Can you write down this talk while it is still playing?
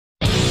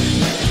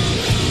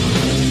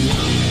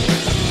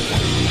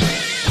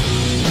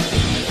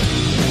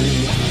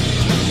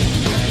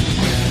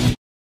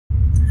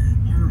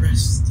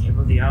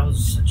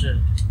such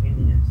a pain in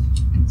the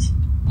ass.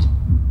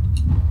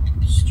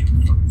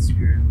 Stupid fucking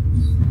spirit.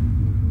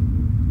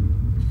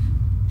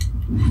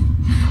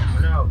 Oh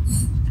no.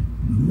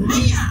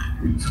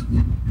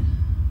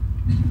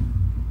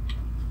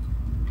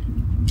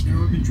 Now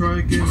we can try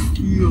again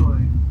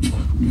healing.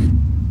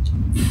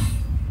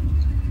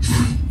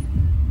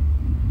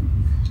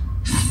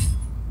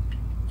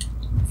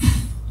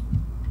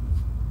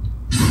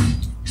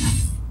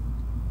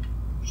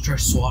 Just try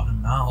swatting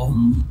him now.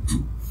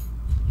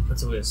 He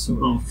puts away a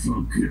sword. Which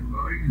I'm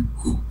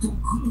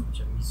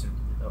used to it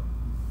up.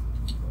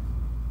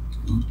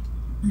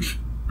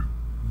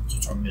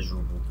 Such a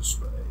miserable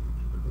display.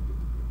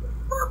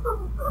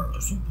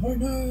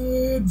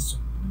 Disappointed.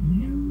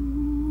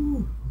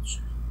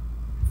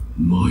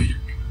 My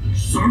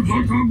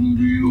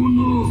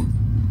Sakataburiona.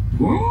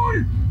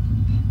 Why?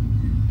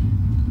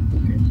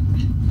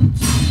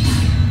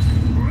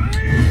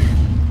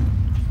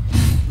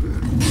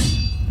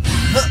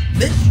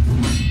 Bitch!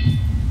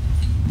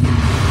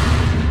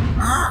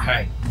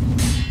 Hey.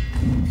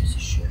 Piece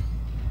of shit.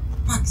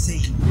 Fuck's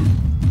sake.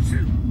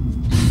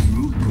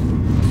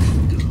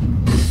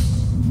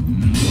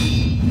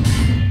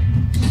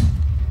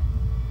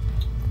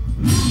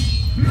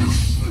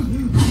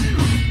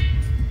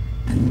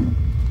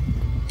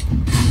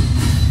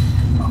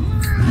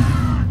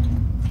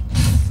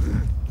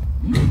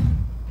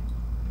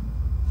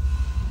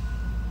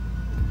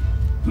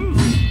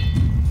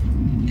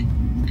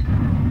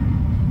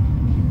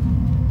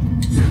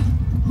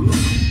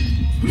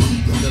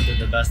 Did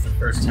the best the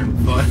first time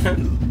we fought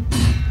him.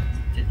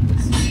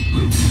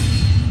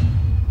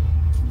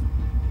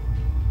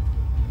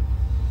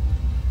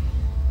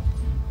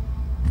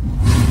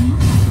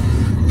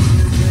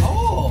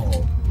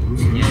 Oh!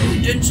 Yeah,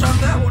 you didn't stop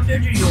that one,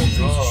 did you, you old piece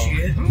of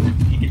shit?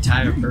 You can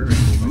tie her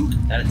perfectly,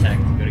 but that attack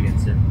is good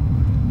against it.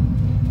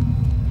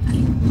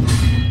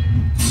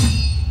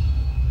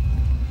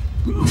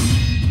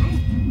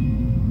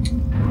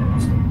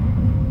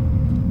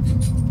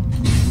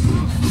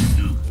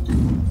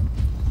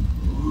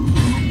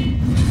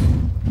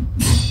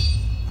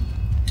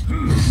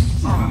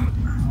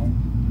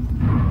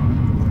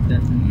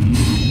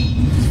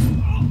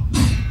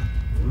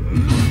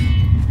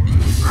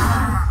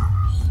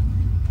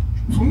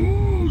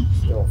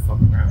 Yo, fuck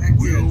around.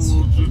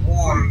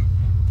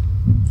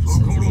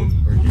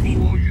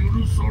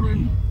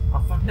 Oh,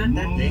 fuck that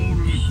thing.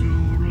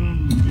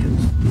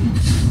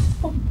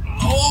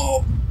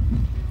 Oh!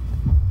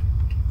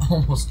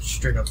 Almost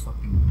straight up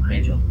fucking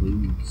made you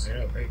lose. I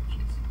know, right?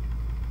 Jeez.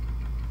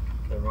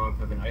 The wrong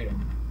fucking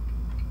item.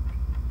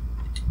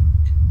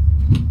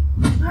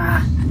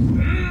 Ah.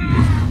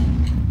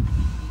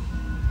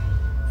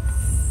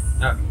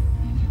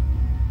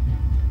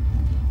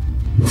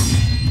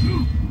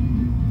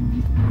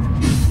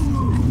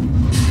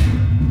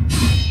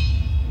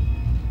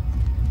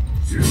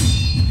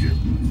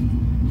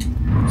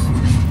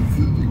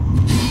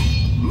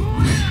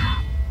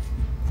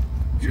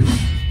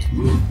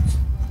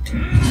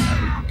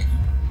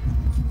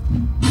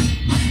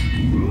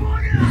 Okay.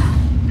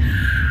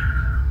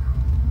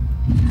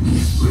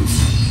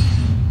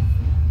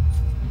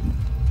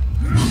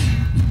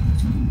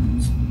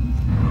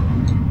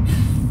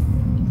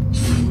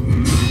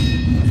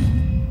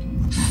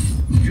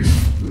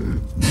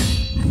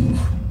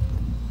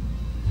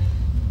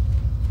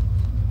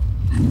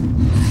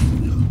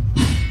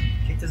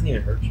 Kick doesn't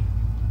even hurt you.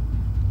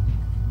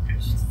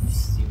 Just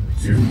see what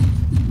it's doing.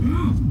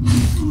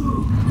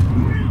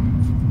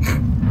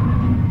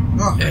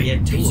 Oh, Yeah, he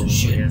had two piece of of them, I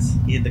shit. guess.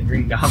 He had the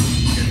green goblin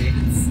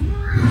grenades.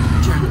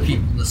 Turn the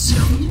people into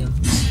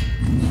skeletons.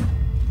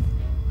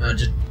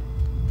 Just.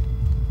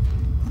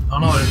 Oh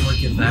no, it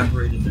like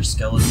evaporated their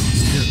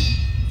skeletons too.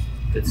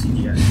 Good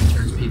CGI. It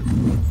turns people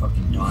into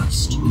fucking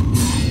dust.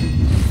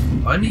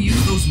 Why didn't you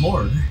use those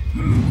more?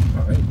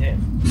 Alright,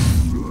 damn.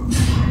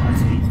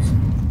 That's easy.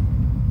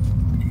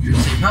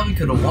 So you probably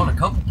could have won a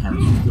couple times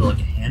if you threw like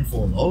a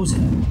handful of those at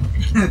it.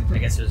 I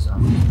guess there's the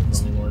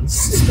only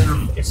ones. Instead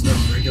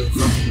of regular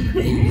fucking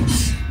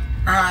grenades.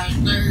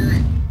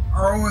 They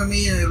are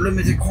only in a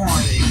limited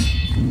quantity.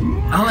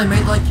 I only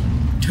made like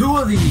 2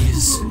 of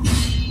these.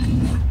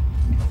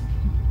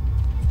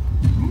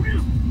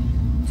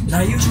 And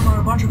I used them on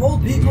a bunch of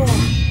old people.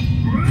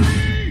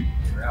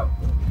 You're out.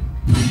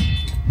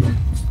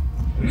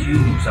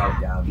 Who's out,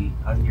 Gabby?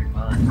 Out of your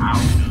mind.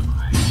 Out.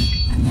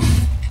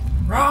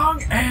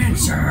 Wrong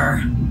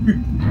answer.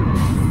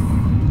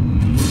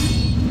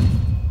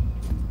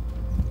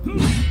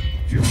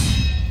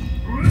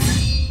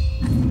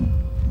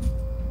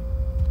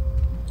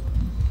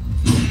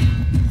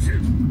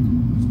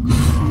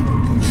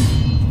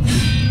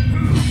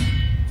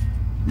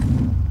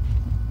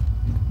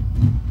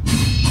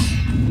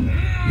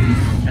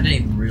 I didn't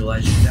even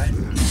realize you died. I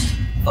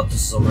thought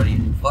this was already a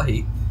new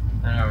fight.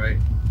 I know, right?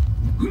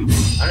 I don't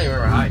even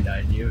remember how I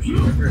died. Do you? Should you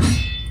remember?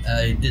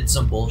 I did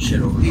some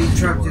bullshit over You here.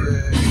 trapped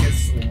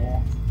against the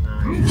wall.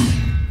 Yeah.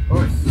 Of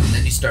course. And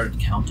then he started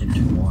counting to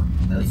 1,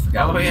 and then I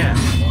forgot. Oh, what yeah.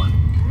 was 1.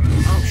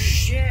 Oh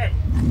shit!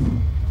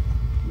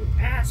 You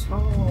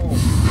asshole!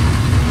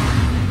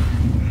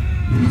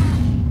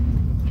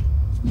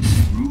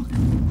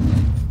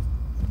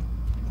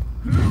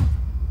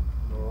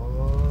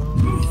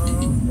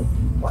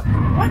 What?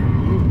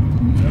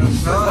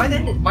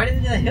 Why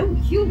didn't that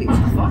heal me? What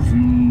the fuck?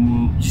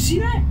 Did you see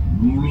that?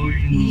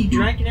 He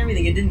drank and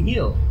everything. It didn't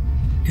heal.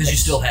 Because you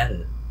still had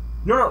it.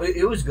 No,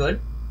 it was good.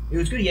 It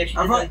was good. He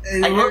actually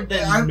did. I heard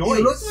that noise.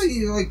 It looked like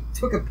you like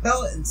took a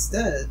pellet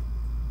instead.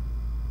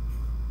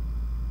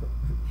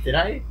 Did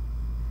I?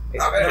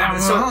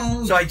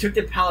 So I took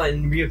the pellet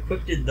and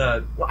re-equipped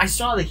the. Well, I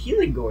saw the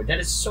healing gourd. That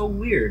is so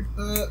weird.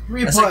 That's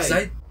Replay.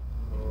 exciting.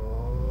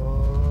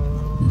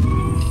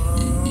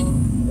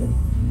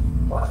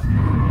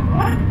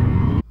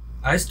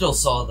 I still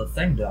saw the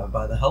thing down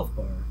by the health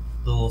bar,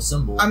 the little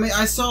symbol. I mean,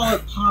 I saw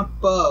it pop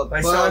up, but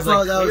I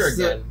thought that was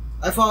again.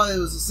 I thought it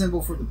was a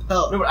symbol for the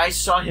pellet. No, but I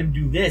saw him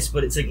do this.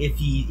 But it's like if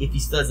he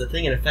still has the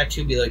thing in effect,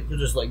 he'll be like he'll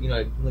just like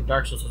like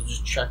Dark Souls, he'll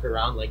just check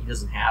around like he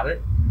doesn't have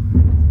it.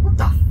 What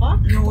the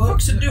fuck? You know what?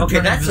 Okay,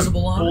 that's some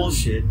invisible on it?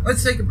 bullshit.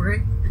 Let's take a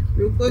break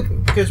real quick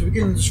because we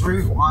can just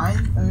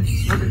rewind and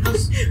just look at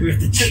this. We have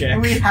to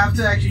check. We have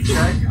to actually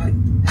check.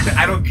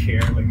 I don't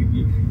care. Like if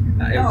you.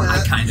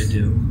 I kind of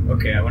do.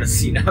 Okay, I want to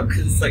see now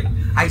because it's like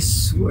I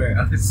swear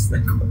I was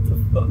like, what the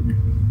fuck?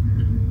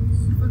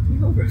 Fuck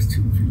me over. It's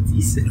too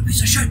decent.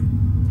 Piece of shit.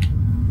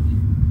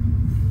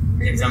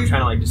 Because I'm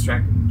trying to like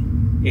distract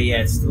him.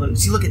 Yeah, it's still.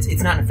 See, look,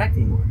 it's not in effect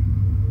anymore.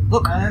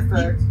 Look,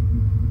 Effect.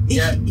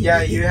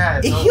 Yeah, you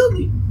had. It healed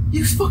me.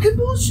 You fucking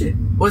bullshit.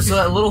 Was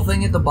that little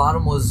thing at the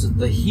bottom was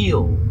the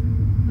heal,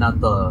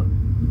 not the.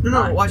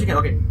 No, watch again.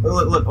 Okay,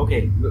 look.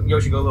 Okay,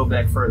 Yoshi, go a little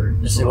back further.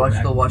 Just say, watch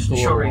the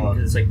show rating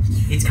because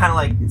it's kind of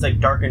like it's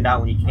like darkened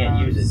out when you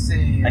can't use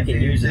it. I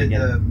can use it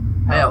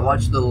again. Yeah,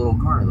 watch the little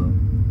corner though.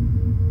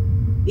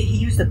 He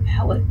used the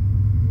pellet,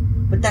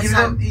 but that's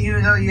not.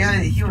 Even though you had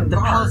a healing The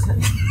pellet's not.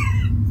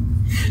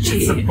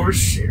 That's some horse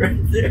shit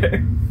right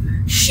there.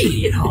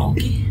 Shit,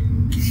 honky.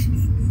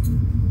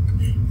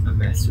 The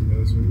master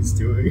knows what he's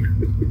doing.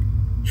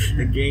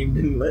 The game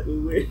didn't let me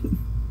win.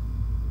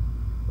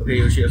 Okay,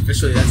 Yoshi,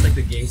 officially that's like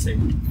the game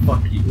saying,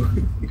 fuck you.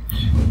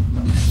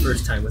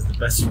 First time was the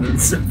best one,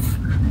 so.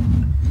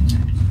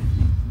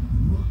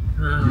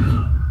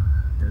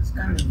 That's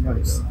kind of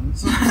funny though.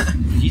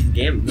 Geez, the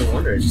game, no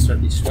wonder, it just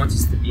wants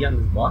us to be on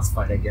this boss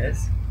fight, I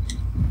guess.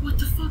 What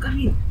the fuck? I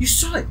mean, you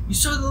saw it! You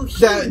saw the little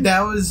healing.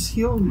 That was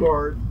healing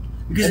guard.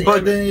 Because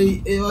But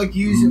then it like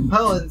used a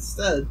pellet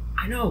instead.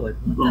 I know, like,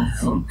 what the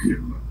hell?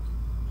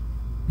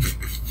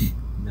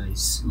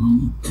 Nice.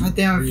 God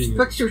damn it,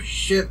 fix your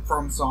shit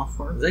from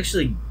software. It's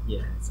actually,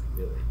 yeah, it's like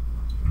really.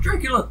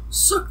 Dracula,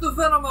 suck the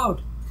venom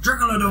out.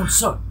 Dracula don't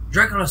suck.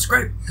 Dracula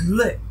scrape and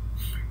lick.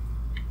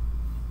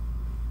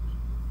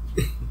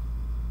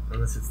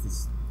 Unless it's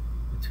these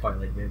the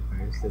Twilight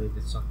vampires, they like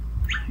this song.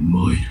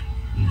 My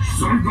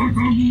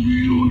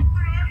Sakakabuyo.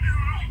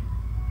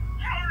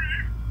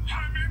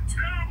 I'm in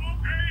terrible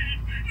pain.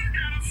 You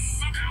gotta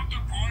suck out the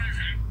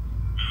poison.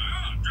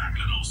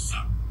 Dracula don't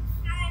suck.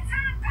 You're a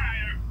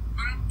vampire.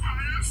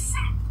 Vampires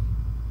suck.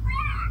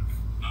 Run.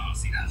 Oh,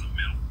 see, that's a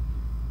myth.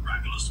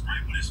 Dracula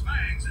scrape with his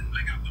fangs and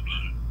lick out the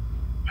blood.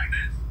 Like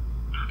this.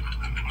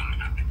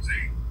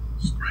 See?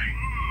 Scrape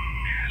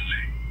and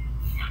lick.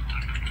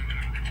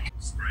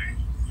 Scrape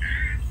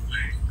and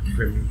lick.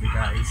 Grim Reaper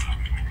guys.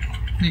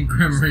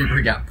 Grim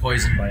Reaper got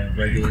poisoned by a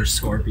regular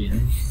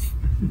scorpion.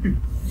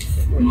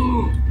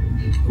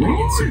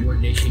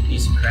 Insubordination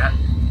piece of crap.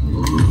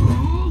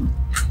 Too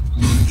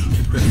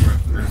quick for a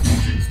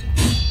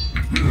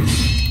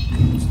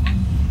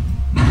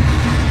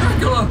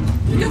Dracula,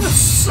 you gotta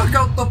suck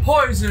out the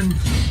poison.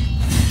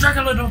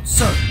 Dracula don't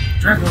suck.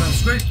 Dracula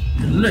scrape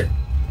and lick.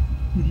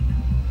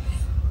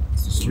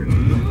 This is true.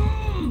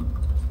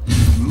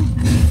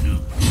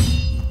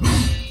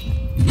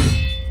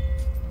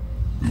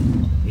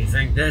 You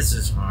think this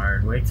is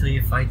hard? Wait till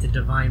you fight the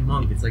Divine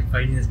Monk. It's like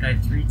fighting this guy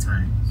 3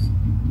 times.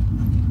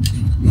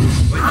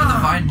 Wait, the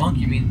Divine Monk?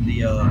 You mean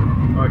the,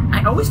 Or,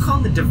 I always call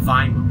him the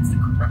Divine Monk. It's the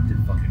corrupted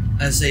fucking.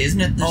 I say,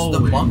 isn't it this the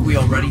monk we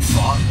already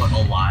fought, but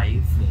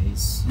alive?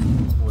 Face.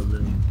 It's more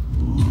living.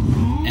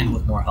 And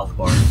with more health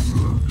bars.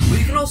 But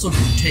you can also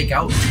take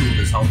out 2 of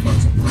his health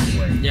bars in one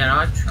way. Yeah, no,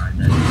 I've tried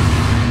that.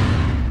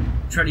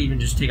 Try to even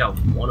just take out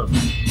one of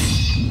them.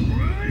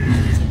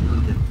 It's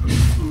really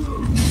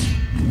difficult.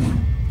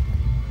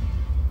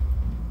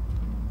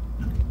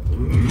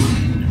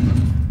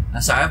 I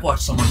say, I've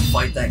watched someone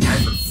fight that guy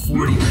for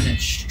 40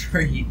 minutes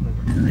straight.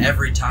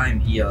 Every time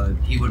he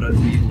would be able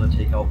to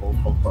take out both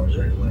health bars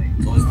right away.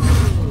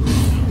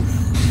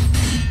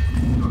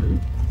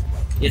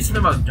 It's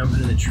something about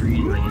jumping in the tree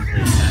and like into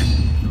the attack.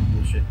 No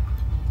bullshit.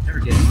 Never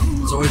get it.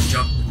 It's always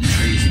jumping in the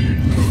trees and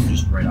then go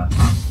just right on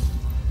top.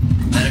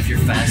 Then if you're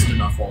fast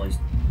enough while he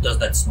does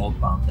that smoke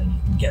bomb thing, you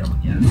can get him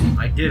again.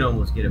 I did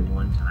almost get it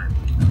one time.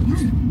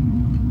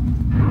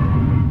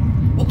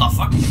 What the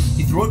fuck?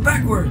 He threw it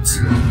backwards!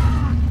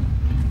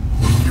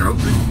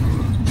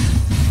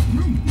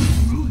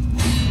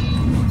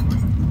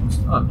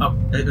 Oh,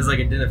 it was like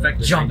it didn't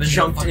affect it. Jumped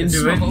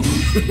into it. He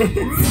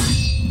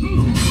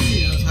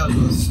knows how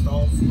to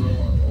stall throw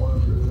or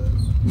whatever it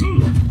is.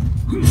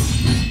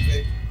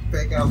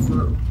 Back out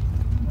through.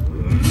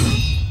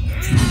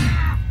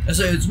 I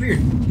say it's weird.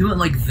 He went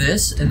like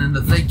this, and then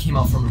the thing came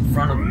out from in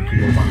front of him to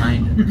go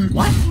behind him.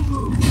 What?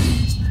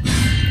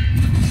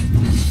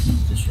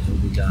 This shit will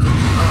be done.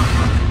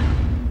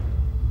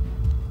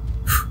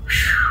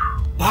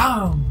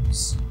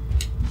 Bombs!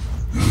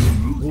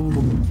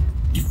 Ooh,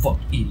 you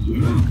fucking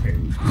idiot. Okay.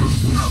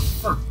 Oh,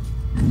 fuck.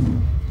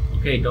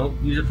 Okay, don't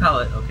use a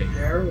pellet. Okay.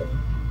 There we go.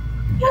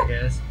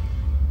 Jackass.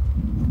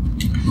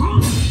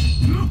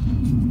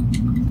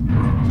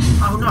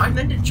 Oh no, I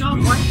meant to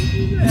jump. Why did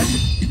you do that?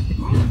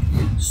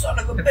 Son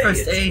of a I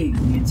pressed A.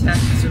 The attack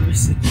is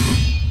seriously.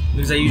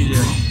 Because I usually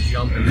like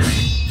jump and then I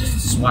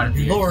just swat at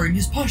the lowering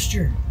his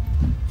posture.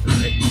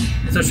 Right.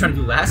 That's what I was trying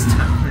to do last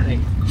time. And I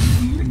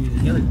couldn't use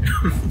the other.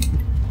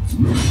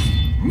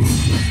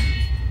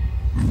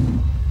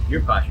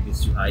 Your posture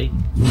gets too high.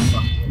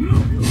 Fuck.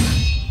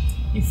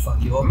 You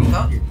fuck you up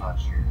without your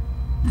posture.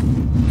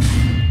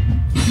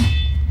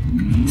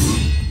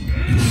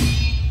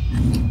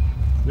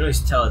 You can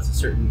always tell it's a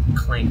certain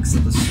clanks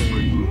of the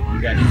sword you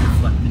got it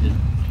reflected in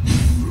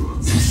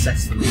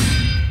successfully.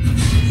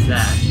 It's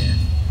that, yeah.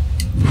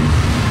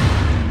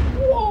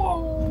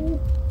 Whoa!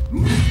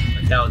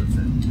 Like that was a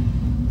thing.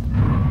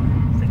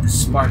 Like the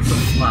sparks would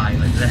fly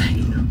like that,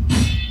 you know.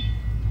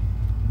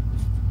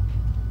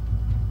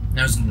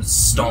 Now it's gonna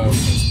stall if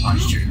his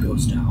posture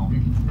goes down.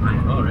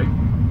 Alright.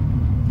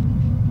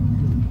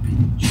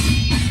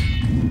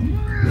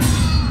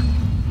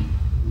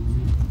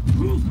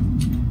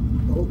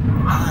 Oh,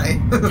 hi.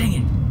 Dang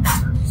it.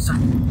 Son.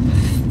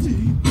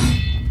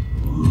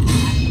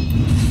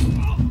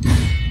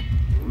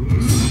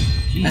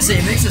 I say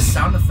it makes a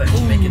sound effect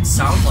to make it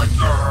sound like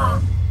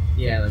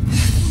Yeah, like,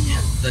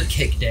 the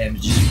kick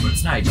damages you, but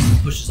it's not. It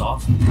just pushes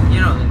off. you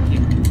know, like,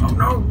 oh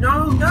no,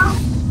 no, no!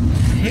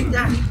 I hate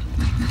that.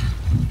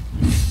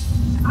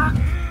 Fuck.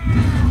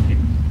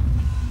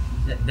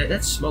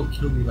 That smoke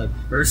killed me like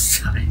the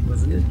first time,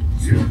 wasn't it?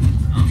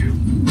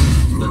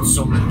 But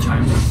so many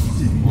times I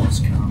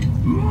lost count.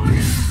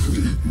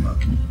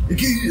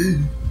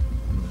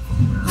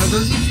 Now,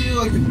 does he do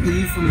like the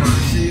plea for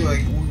mercy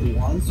like only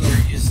once,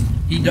 or just?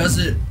 He does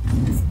it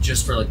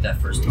just for like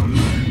that first time.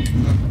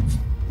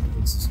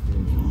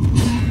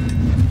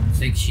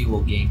 Thinks he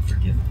will gain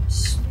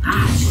forgiveness.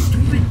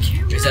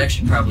 He's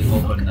actually probably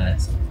hoping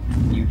that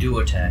you do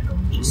attack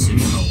him just so you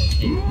know, like,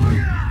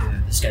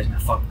 hey, this guy's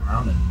not fucking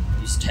around and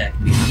he's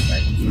attacking me and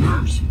begging for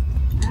mercy.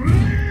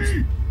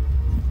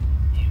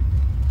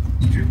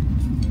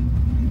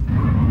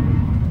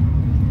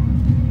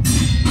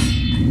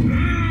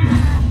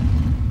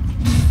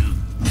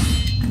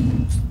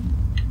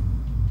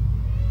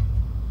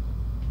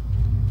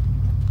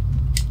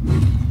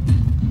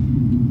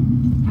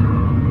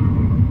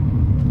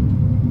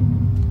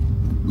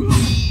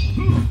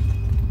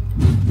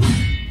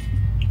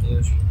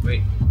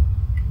 Wait.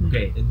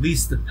 Okay, at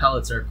least the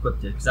pellets are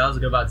equipped. Because I was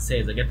about to say,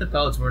 is like, if the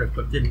pellets weren't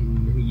equipped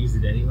and we used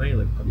it anyway,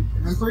 like, probably.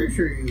 I'm pretty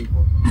sure you.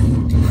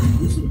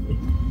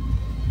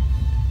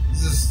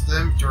 This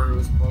inventory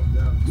was plugged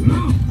out.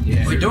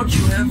 Yeah. Wait, don't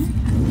you have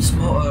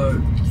small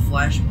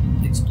flash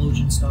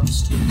explosion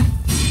stuffs too?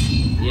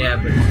 Yeah,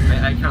 but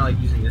I kind of like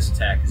using this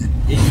attack because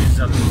it uses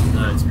up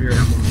the spirit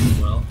emblem as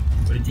well,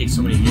 but it takes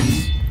so many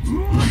hits.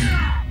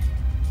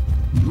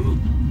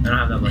 I don't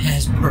have that It much.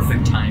 has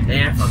perfect time.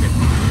 Damn, fuck it.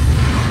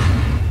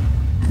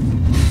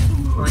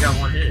 Only got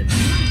one hit.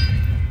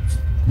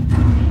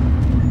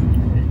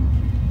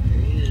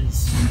 There he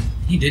is.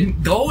 He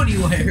didn't go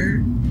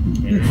anywhere.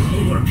 Yeah.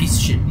 What a piece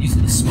of shit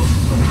using the smoke.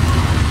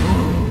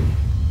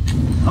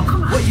 Oh,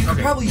 come on. Wait, you could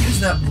Okay. probably use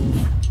that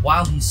move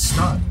while he's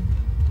stunned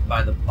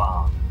by the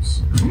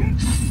bombs.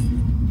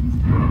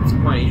 What's the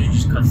point? You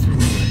just cut through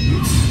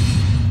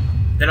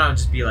it. Then I would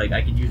just be like,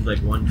 I could use it like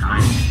one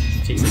time.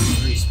 It takes like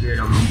 3 spirit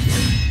on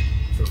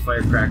for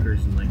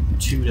firecrackers and like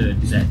 2 to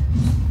do that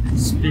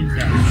spin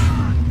dash.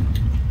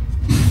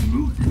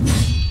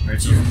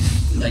 Alright, so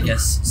I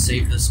guess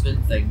save the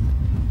spin thing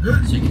so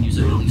you can use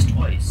it at least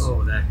twice.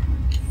 Oh, that.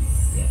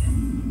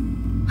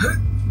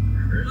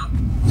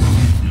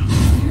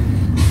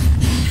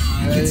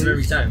 Hits him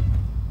every time.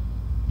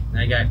 And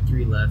I got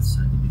 3 left, so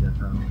I can do that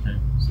for a long time.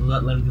 So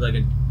let him do like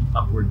an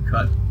upward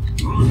cut.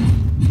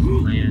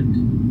 Land.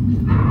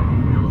 And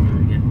then we'll do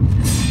it again.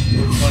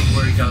 Like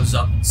where he goes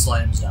up and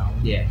slams down.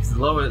 Yeah, because the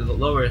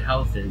lower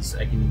health is,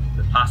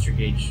 the posture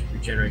gauge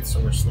regenerates so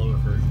much slower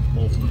for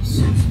both of us.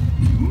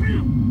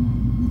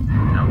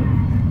 Now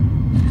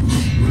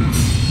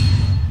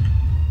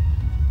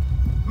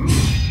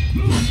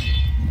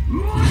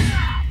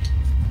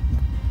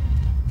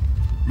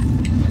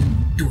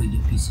Do it, you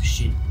piece of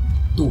shit.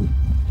 Do it.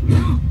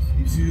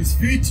 You see his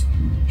feet?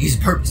 He's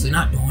purposely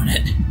not doing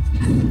it.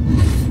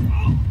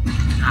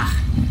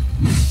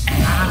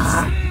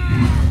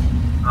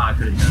 I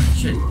could have done it.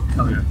 Shit,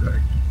 coming up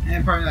guard.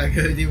 And probably not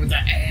good deal with the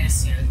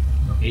ass yet.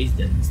 Okay, he's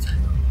dead this time.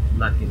 I'm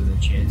not giving him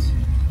a chance.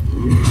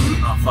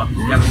 Oh fuck,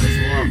 you got me this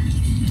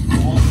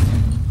wall.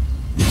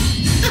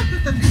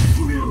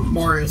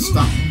 Mario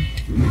stopped him.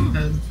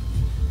 And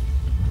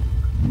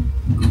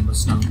gonna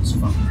stomp his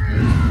fucking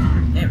head.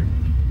 Damn it.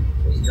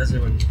 He does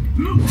it when.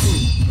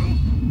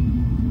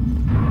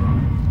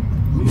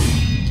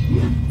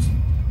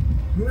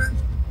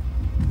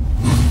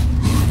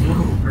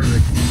 Whoa,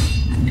 perfect.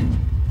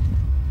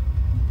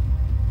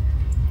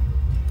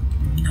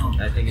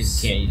 I think it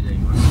can't use it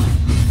anymore.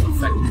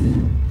 Effective.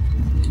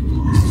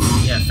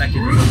 Yeah,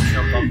 effective. It'll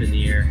jump up in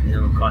the air and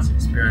it'll cost an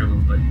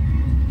experimental, but.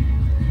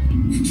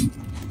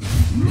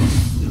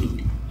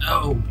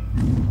 Oh!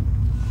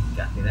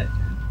 Got me that time.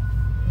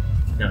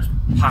 Now his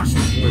posture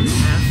is more than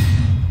half,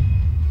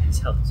 and his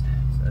health is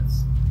half, so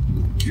that's.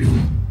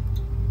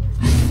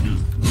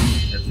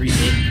 They're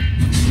remake.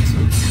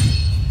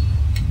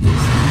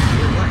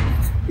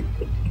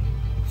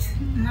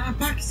 Not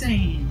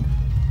boxing.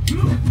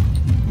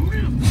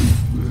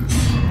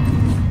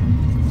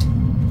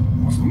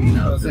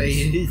 I'll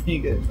say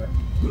anything good, right?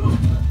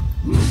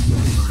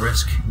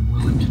 Risk I'm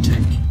willing to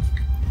take.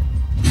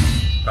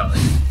 Probably.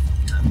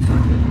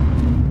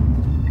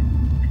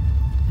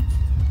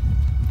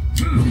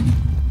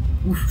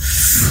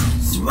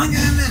 Swing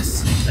and a miss.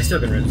 I still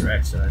can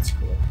resurrect, so that's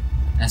cool.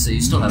 And so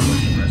you still have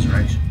like the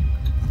resurrection.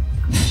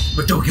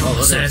 But don't give all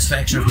the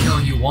satisfaction of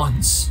killing you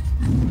once.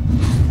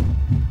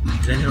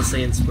 Then he'll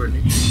say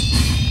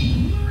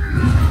insubordination.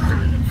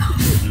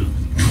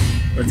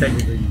 Well,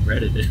 technically you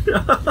read it.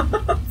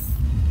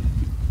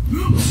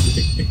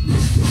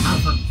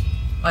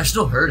 I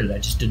still heard it, I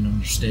just didn't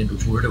understand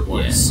which word it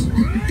was.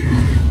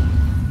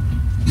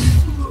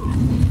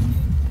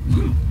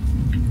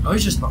 Oh,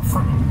 he's just about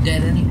fucking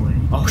dead anyway.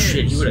 Oh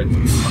shit, he would've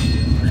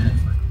fucking mad.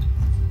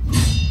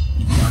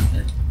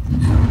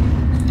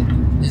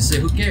 They say,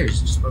 who cares?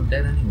 He's just about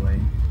dead anyway.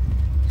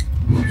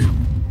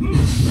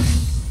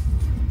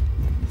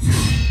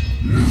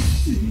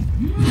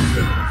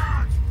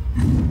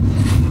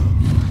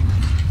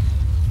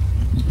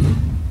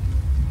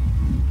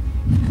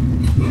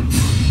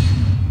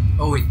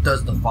 Oh, he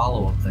does the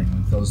follow-up thing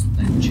with those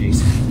things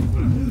chasing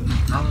him.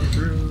 Follow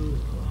through.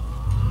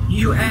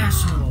 You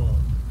asshole!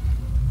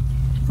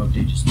 Fuck,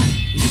 they just...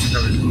 He just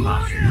covers his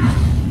posture.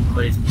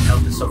 But his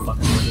health is so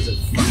fucking low, does it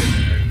fucking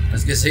matter? I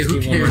was gonna say, who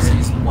cares?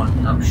 He's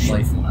one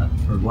life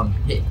left, or one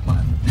hit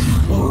left.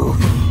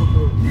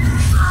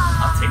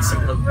 I'll take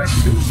some of those back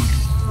too.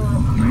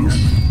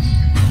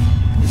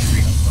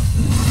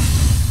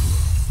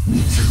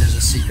 So there's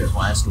a secret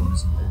last one,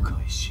 isn't there?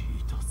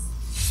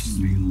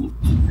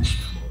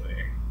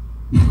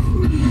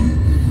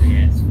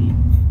 Yes,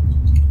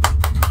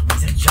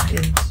 he's a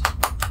giant.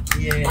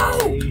 Yay!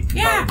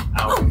 Yeah.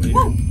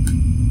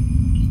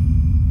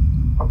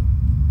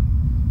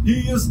 He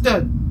is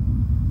dead.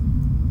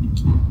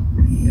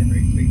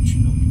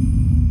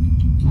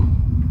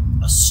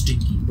 A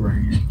stinky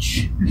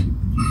branch.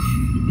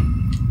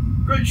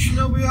 Great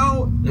Shinobi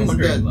out. No He's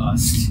wonder he dead.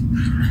 lost.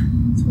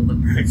 It's all the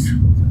bricks.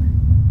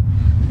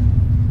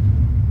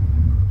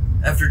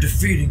 After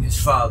defeating his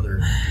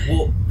father,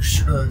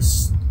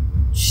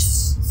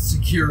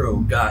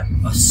 Sekiro got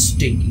a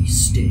stinky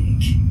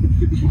steak.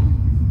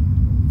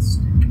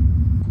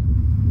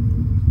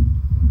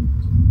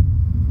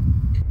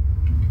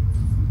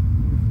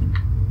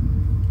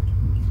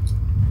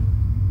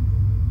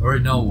 Or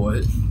you know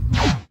what?